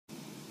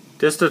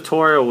This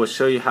tutorial will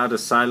show you how to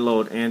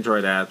sideload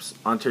Android apps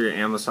onto your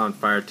Amazon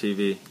Fire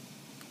TV.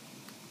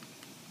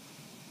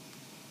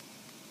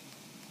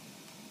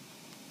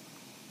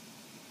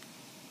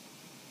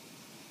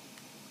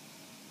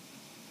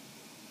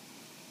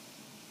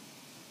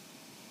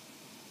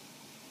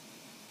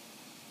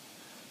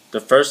 The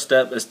first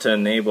step is to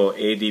enable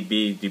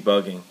Adb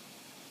Debugging.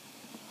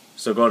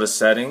 So go to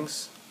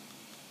Settings,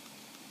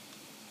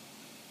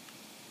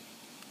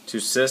 to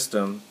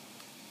System,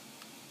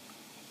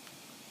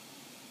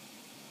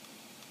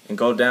 and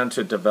go down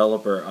to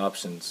Developer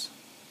Options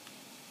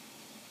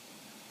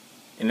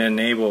and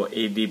enable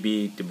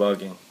Adb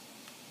Debugging.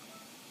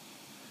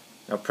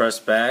 Now press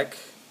back.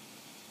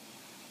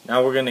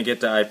 Now we're going to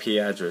get the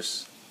IP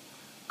address.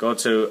 Go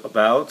to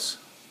About,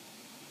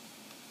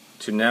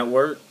 to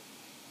Network,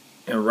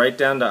 and write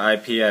down the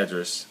IP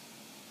address.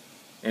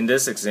 In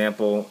this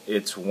example,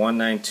 it's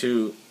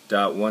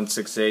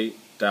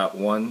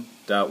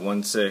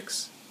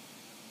 192.168.1.16.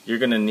 You're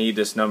going to need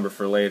this number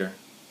for later.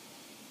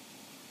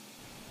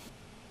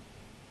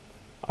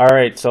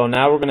 Alright, so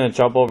now we're going to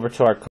jump over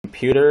to our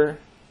computer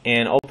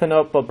and open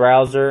up a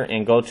browser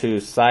and go to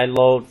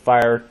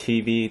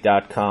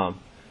sideloadfiretv.com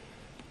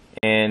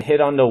and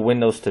hit on the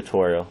Windows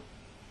tutorial.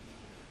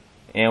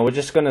 And we're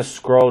just going to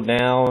scroll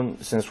down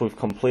since we've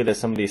completed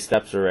some of these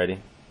steps already.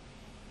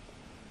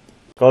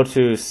 Go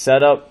to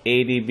Setup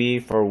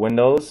Adb for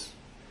Windows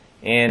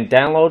and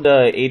download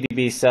the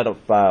Adb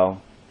Setup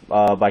file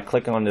by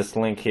clicking on this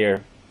link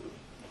here.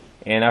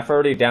 And I've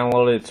already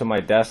downloaded it to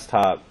my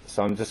desktop,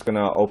 so I'm just going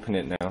to open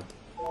it now.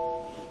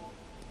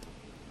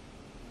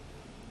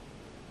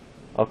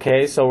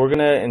 Okay, so we're going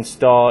to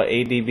install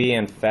Adb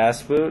and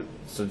Fastboot.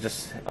 So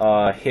just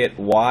hit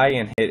Y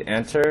and hit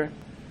Enter.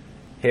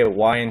 Hit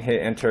Y and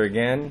hit Enter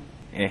again.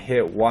 And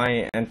hit Y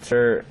and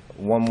Enter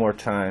one more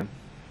time.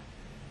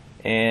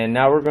 And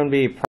now we're going to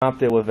be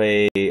prompted with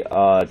a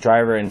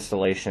driver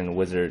installation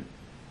wizard.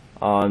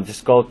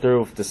 Just go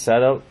through with the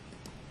setup.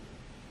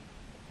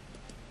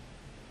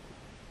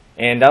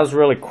 And that was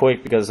really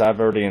quick because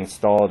I've already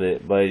installed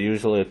it, but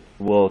usually it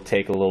will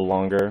take a little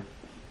longer.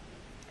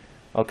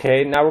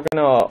 Okay, now we're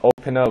going to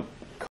open up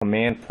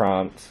command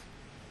prompt.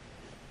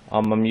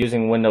 I'm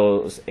using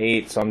Windows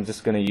 8, so I'm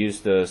just going to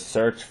use the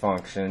search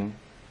function.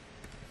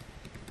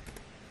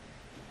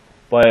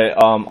 But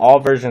all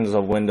versions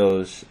of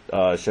Windows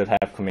should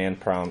have command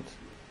prompt.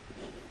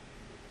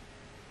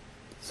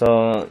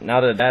 So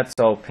now that that's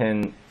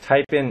open,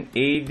 type in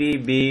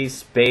adb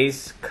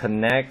space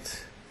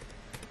connect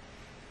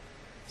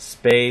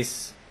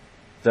space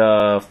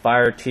the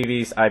Fire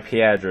TV's IP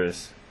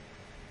address,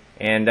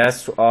 and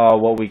that's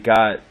what we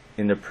got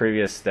in the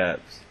previous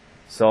steps.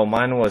 So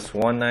mine was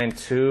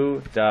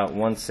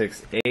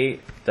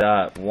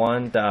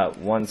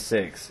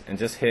 192.168.1.16, and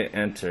just hit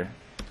enter.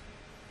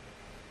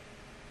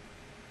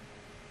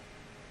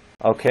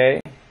 Okay,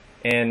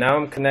 and now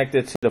I'm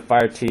connected to the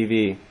Fire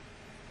TV.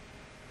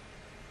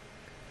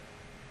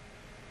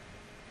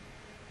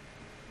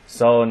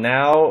 So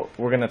now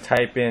we're going to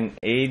type in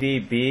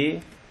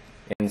adb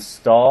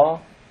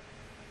install,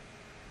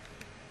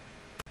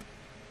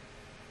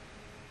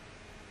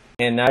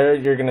 and now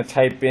you're going to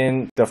type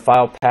in the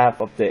file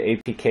path of the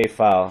APK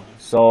file.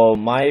 So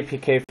my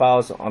APK file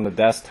is on the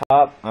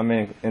desktop. I'm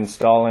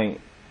installing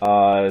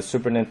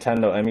Super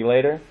Nintendo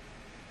emulator.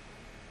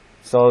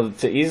 So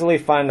to easily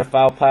find the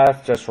file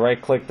path, just right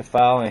click the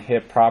file and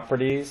hit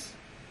properties,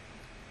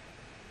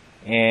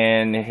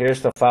 and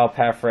here's the file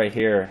path right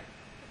here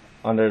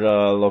under the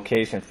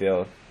location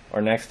field,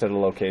 or next to the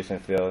location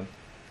field.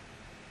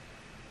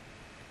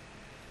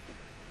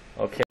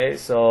 Okay,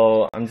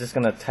 so I'm just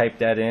gonna type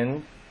that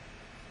in.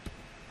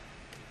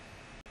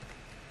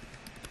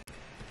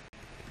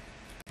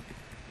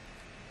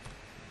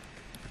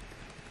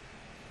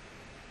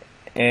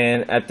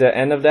 And at the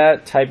end of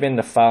that, type in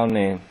the file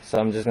name. So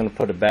I'm just gonna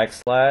put a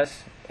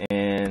backslash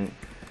and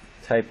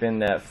type in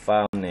that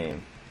file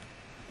name.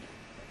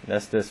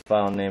 That's this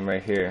file name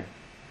right here.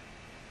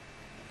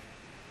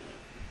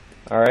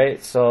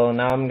 Alright, so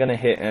now I'm gonna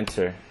hit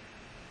enter.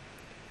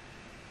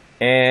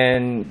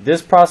 And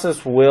this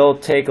process will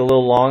take a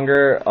little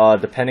longer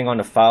depending on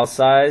the file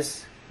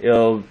size.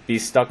 It'll be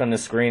stuck on the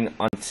screen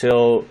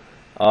until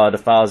the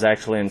file is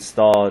actually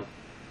installed.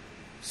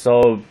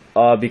 So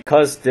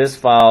because this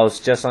file is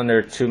just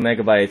under 2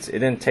 megabytes, it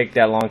didn't take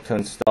that long to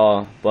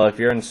install. But if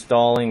you're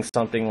installing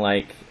something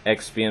like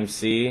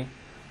XBMC,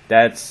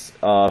 that's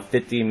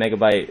 50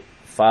 megabyte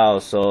file,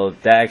 so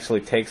that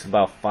actually takes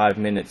about 5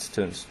 minutes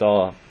to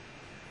install.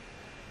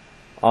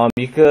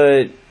 You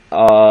could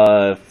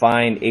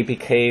find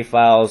APK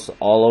files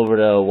all over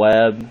the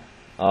web,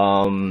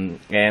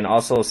 and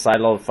also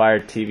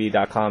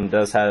sideloadfiretv.com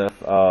does have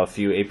a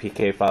few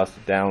APK files to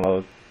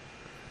download.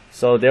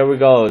 So there we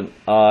go.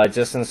 I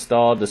just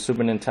installed the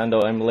Super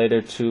Nintendo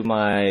emulator to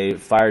my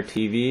Fire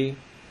TV.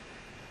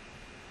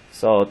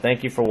 So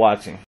thank you for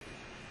watching.